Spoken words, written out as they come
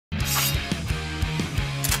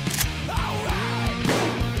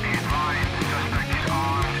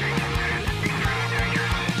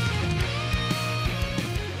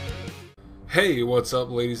Hey, what's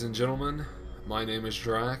up, ladies and gentlemen? My name is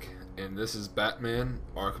Drac, and this is Batman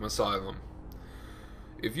Arkham Asylum.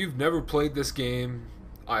 If you've never played this game,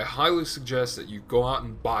 I highly suggest that you go out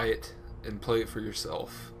and buy it and play it for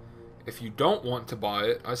yourself. If you don't want to buy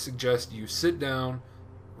it, I suggest you sit down,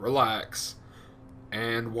 relax,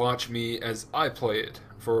 and watch me as I play it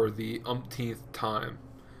for the umpteenth time.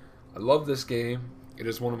 I love this game. It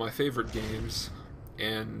is one of my favorite games,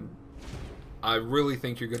 and I really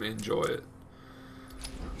think you're going to enjoy it.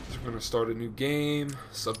 So we're going to start a new game.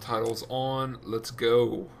 Subtitles on. Let's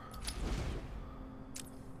go.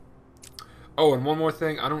 Oh, and one more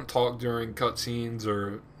thing. I don't talk during cutscenes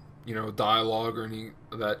or, dialogue or any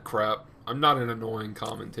of that crap. I'm not an annoying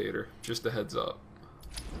commentator. Just a heads up.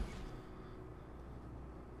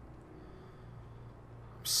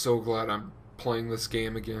 I'm so glad I'm playing this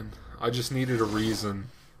game again. I just needed a reason.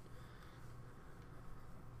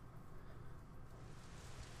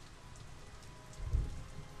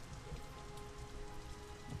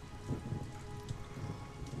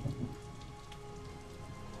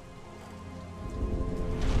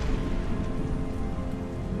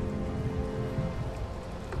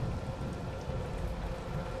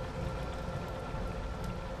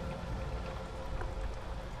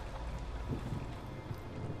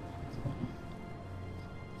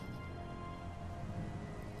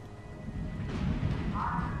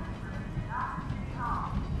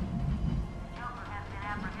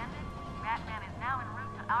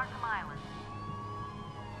 Arkham Island.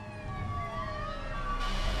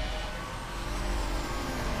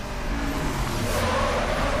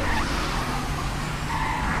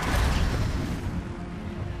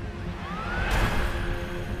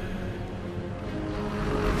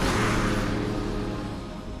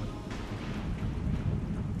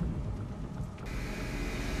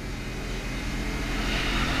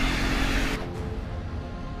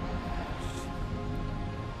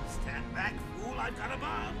 Stand back, fool! I've got a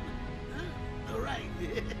bomb! Huh? All right.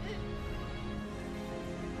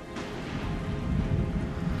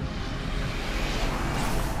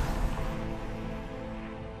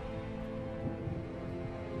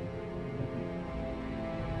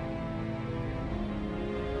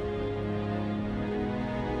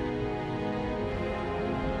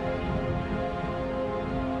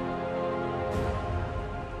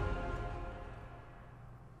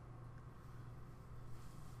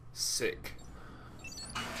 Sick.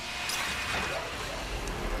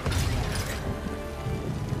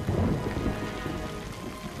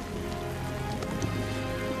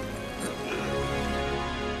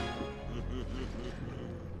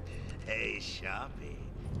 Hey, Sharpie.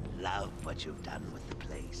 Love what you've done with the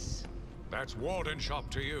place. That's Warden Shop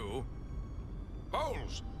to you.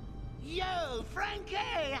 Bowles! Yo, Frankie!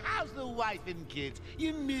 How's the wife and kids?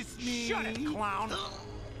 You miss me? Shut it, clown!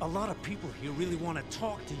 A lot of people here really want to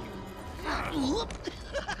talk to you.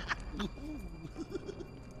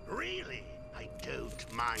 Really? I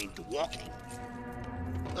don't mind walking.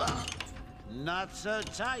 Ugh. Not so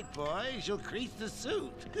tight, boys. You'll crease the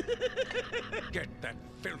suit. Get that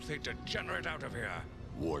filthy degenerate out of here!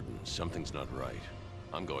 Warden, something's not right.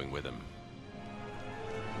 I'm going with him.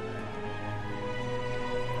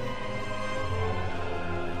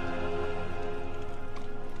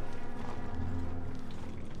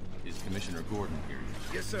 Is Commissioner Gordon here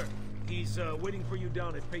yet? Yes, sir. He's waiting for you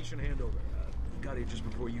down at patient handover. Got here just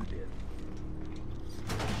before you did.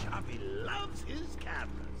 Sharpie loves his cameras.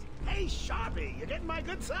 Hey, Sharpie, you getting my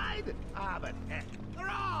good side? Ah, but heck, they're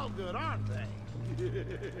all good, aren't they?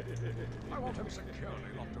 I want him securely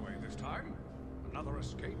locked away this time. Another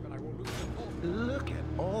escape and I will lose him all. Look at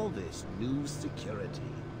all this new security.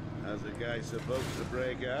 How's a guy supposed to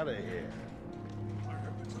break out of here? I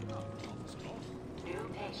hope it's enough, Officer.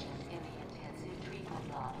 New patient in the intensive treatment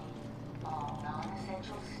lobby. All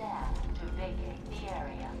non-essential staff to vacate the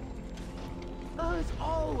area. Oh, it's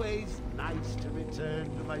always nice to return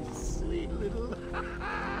to my sweet little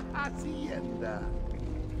hacienda.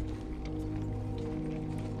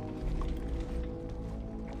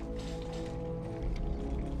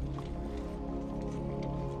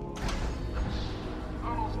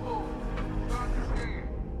 Almost full. Start the scan.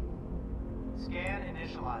 Scan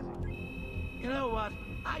initializing. You know what?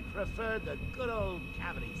 I prefer the good old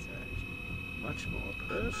cavity search. Much more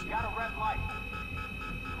personal. Got a red light.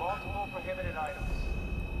 Multiple prohibited items.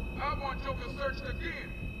 I want Joker searched again!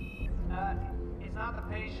 It's not the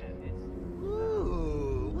patient. It's...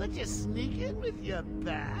 Ooh, would you sneak in with your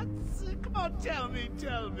bats? Come on, tell me.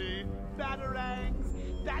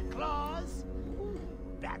 Batarangs, bat claws, ooh,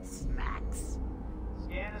 bat smacks.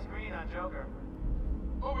 Scan is green on Joker.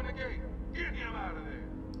 Open the gate! Get him out of there!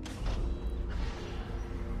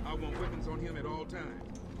 I want weapons on him at all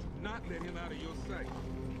times. Do not let him out of your sight.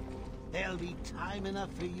 There'll be time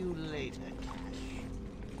enough for you later, Cash.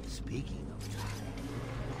 Speaking of time...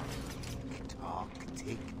 Tick-tock,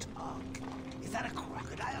 tick-tock. Is that a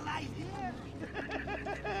crocodile I hear?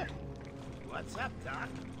 What's up, Doc?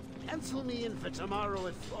 Pencil me in for tomorrow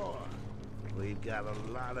at 4. We've got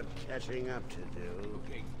a lot of catching up to do.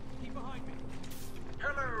 Okay, keep behind me.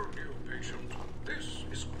 Hello, new patient. This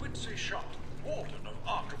is Quincy Sharp, Warden of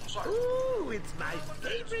Arkham Asylum. Ooh, it's my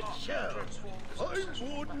favorite show. I'm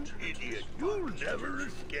Warden Idiot. You'll never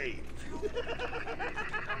escape.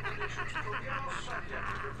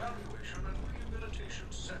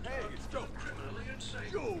 Hey, it's Joe. Criminally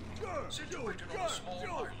insane. Situated on a small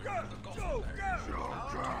island in the Gulf of Mexico.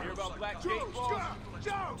 Hear about Black Gate,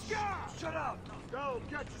 boss? Shut up! Go,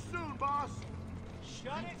 catch you soon, boss!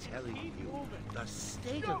 I'm telling you, the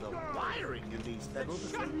state of the wiring in these federal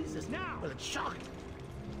facilities is well, it's shocking.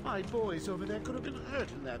 My boys over there could have been hurt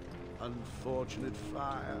in that unfortunate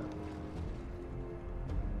fire.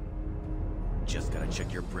 Just gotta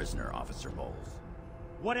check your prisoner, Officer Bowles.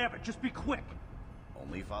 Whatever, just be quick.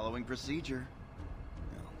 Only following procedure.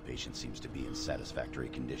 Well, patient seems to be in satisfactory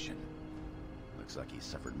condition. Looks like he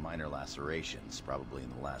suffered minor lacerations, probably in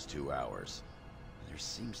the last 2 hours. There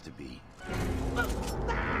seems to be...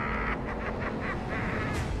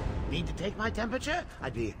 Need to take my temperature?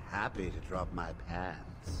 I'd be happy to drop my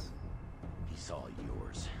pants. He's all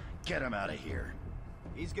yours. Get him out of here.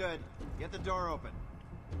 He's good. Get the door open.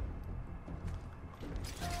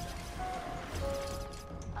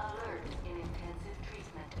 Alert in intensive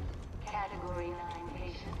treatment. Category 9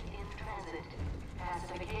 patient in transit.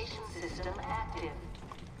 Pacification system active.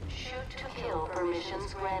 Shoot to kill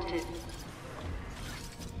permissions granted.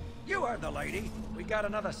 You heard the lady. We got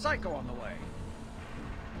another psycho on the way.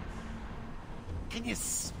 Can you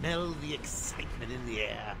smell the excitement in the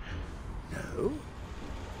air? No?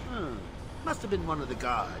 Must have been one of the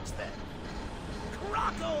guards then.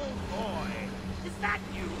 Croco boy! Is that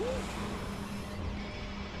you?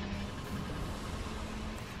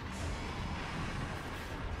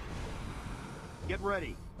 Get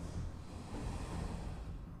ready.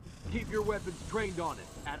 Keep your weapons trained on it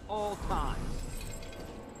at all times.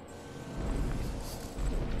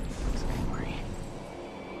 He's angry.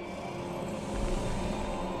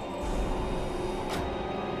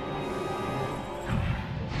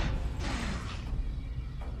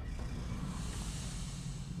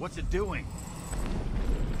 What's it doing?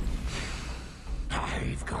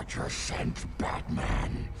 I've got your scent,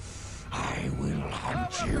 Batman. I will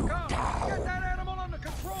hunt you down. Get that animal under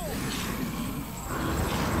control!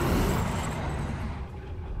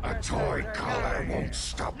 A toy collar won't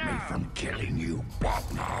stop me from killing you,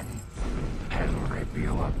 Batman. I'll rip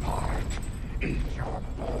you apart, eat your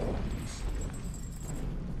bones.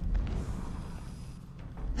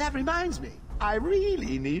 That reminds me, I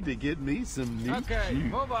really need to get me some new Okay,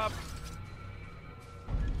 shoes. move up.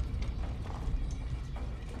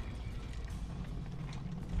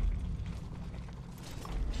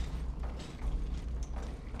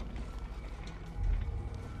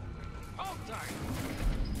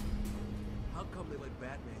 How come they let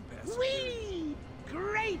Batman pass? Whee!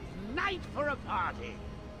 Great night for a party!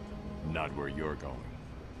 Not where you're going.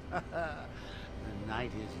 The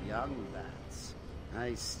night is young, Bats.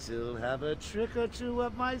 I still have a trick or two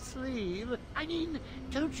up my sleeve. I mean,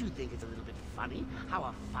 don't you think it's a little bit funny how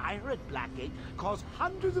a fire at Blackgate caused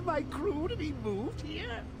hundreds of my crew to be moved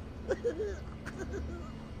here?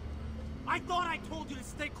 I thought I told you to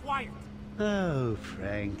stay quiet. Oh,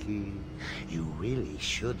 Frankie, you really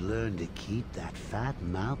should learn to keep that fat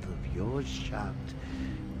mouth of yours shut.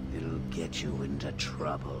 It'll get you into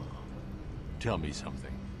trouble. Tell me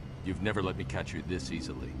something. You've never let me catch you this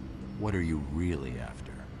easily. What are you really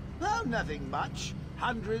after? Oh, nothing much.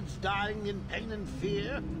 Hundreds dying in pain and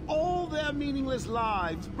fear. All their meaningless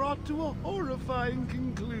lives brought to a horrifying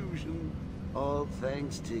conclusion. All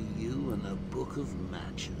thanks to you and a book of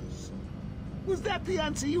matches. Was that the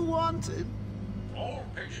answer you wanted? All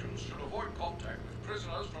patients should avoid contact with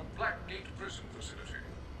prisoners from Blackgate Prison Facility.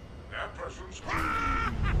 Their presence...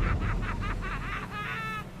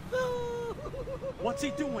 What's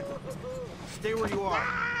he doing? Stay where you are.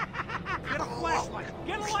 Get a flashlight.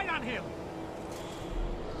 Get a light on him.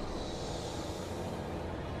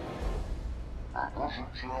 Our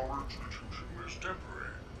presence in our institution is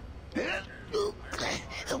temporary.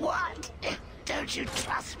 What? Don't you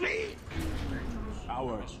trust me?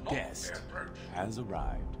 Our guest has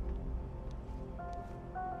arrived.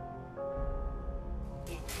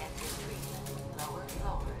 Intensive treatment. Lower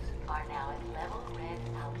floors are now at level red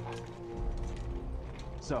outlook.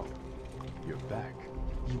 So, you're back.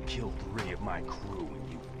 You killed 3 of my crew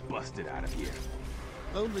and you busted out of here.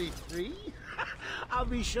 Only 3? I'll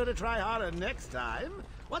be sure to try harder next time.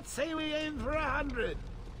 What say we aim for 100?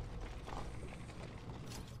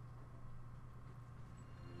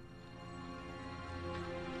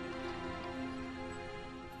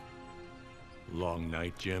 Long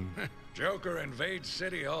night, Jim? Joker invades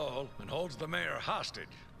City Hall and holds the mayor hostage,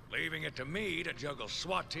 leaving it to me to juggle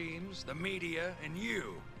SWAT teams, the media, and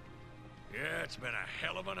you. Yeah, it's been a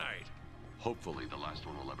hell of a night. Hopefully the last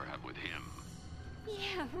one we'll ever have with him.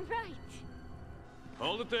 Yeah, right.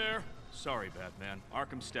 Hold it there. Sorry, Batman.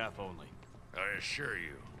 Arkham staff only. I assure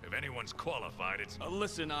you, if anyone's qualified, it's...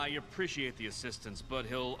 Listen, I appreciate the assistance, but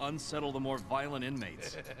he'll unsettle the more violent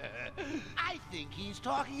inmates. I think he's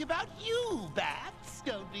talking about you, Bats.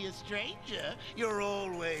 Don't be a stranger. You're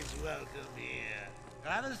always welcome here.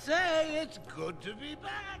 Gotta say, it's good to be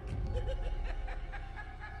back.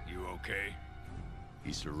 You okay?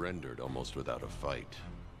 He surrendered almost without a fight.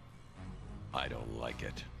 I don't like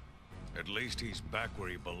it. At least he's back where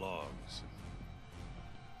he belongs.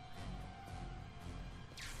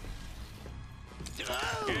 Get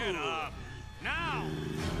up! Now!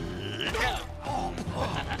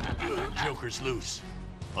 Joker's loose.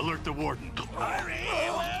 Alert the warden. Hurry!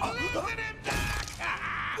 We're losing him back!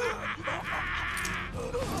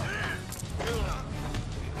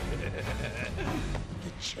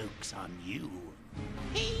 The joke's on you.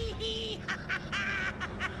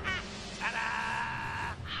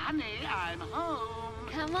 Ta-da! Honey, I'm home.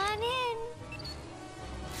 Come on in.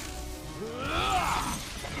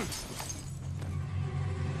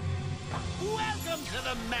 Welcome to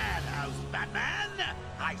the madhouse, Batman!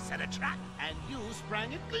 I set a trap, and you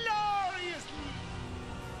sprang it gloriously!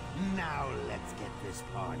 Now let's get this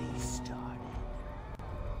party started.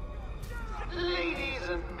 Ladies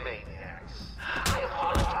and maniacs, I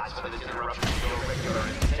apologize for this interruption to your regular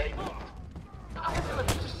entertainment. Up until a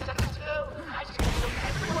few seconds ago, I just killed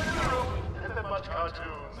everyone in the room and then watched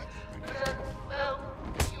cartoons. But then, well,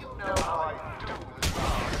 you know how I do with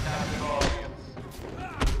broadcasting audience.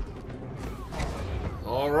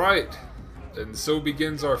 Alright, and so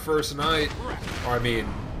begins our first night, or I mean,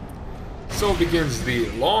 so begins the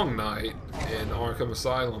long night in Arkham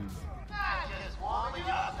Asylum. Just warming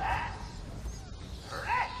up, ass.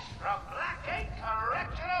 Fresh from Blackgate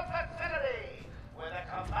Correctional Facility, with a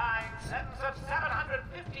combined sentence of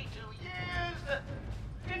 752 years.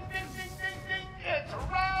 Ding, ding, ding, ding, ding, it's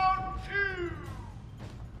round 2.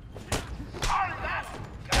 Sorry, Matt.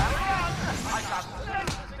 Gotta run. I got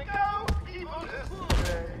places to go. People this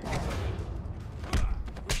way.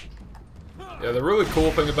 Yeah, the really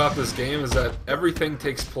cool thing about this game is that everything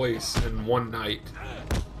takes place in one night.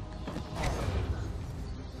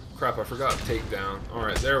 Crap, I forgot takedown.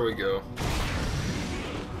 Alright, there we go.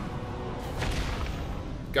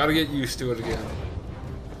 Gotta get used to it again.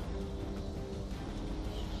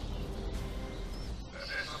 This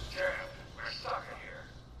isn't jammed. We're stuck in here.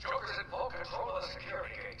 Joker's in full control of the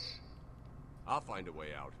security gates. I'll find a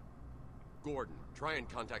way out. Gordon, try and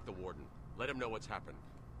contact the warden. Let him know what's happened.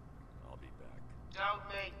 I'll be back. Don't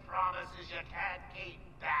make promises you can't keep,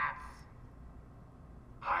 Bats.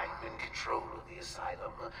 I'm in control of the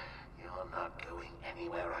asylum. You're not going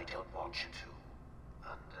anywhere I don't want you to.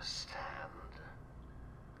 Understand?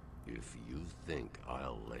 If you think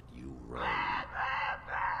I'll let you run...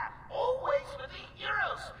 Always with the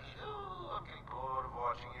hero speed. Ooh, I'm getting bored of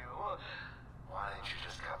watching you. Why don't you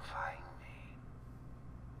just come find me?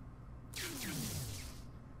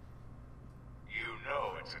 You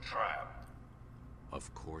know it's a trap.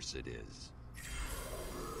 Of course it is.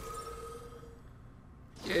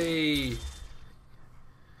 Yay!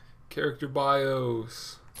 Character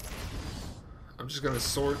bios. I'm just gonna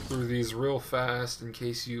sort through these real fast in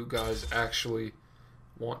case you guys actually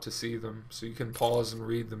want to see them, so you can pause and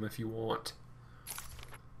read them if you want.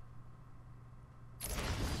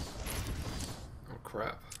 Oh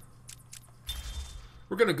crap.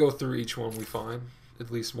 We're gonna go through each one we find, at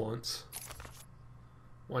least once.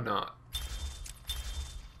 Why not?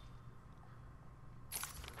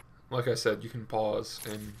 Like I said, you can pause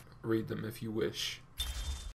and read them if you wish.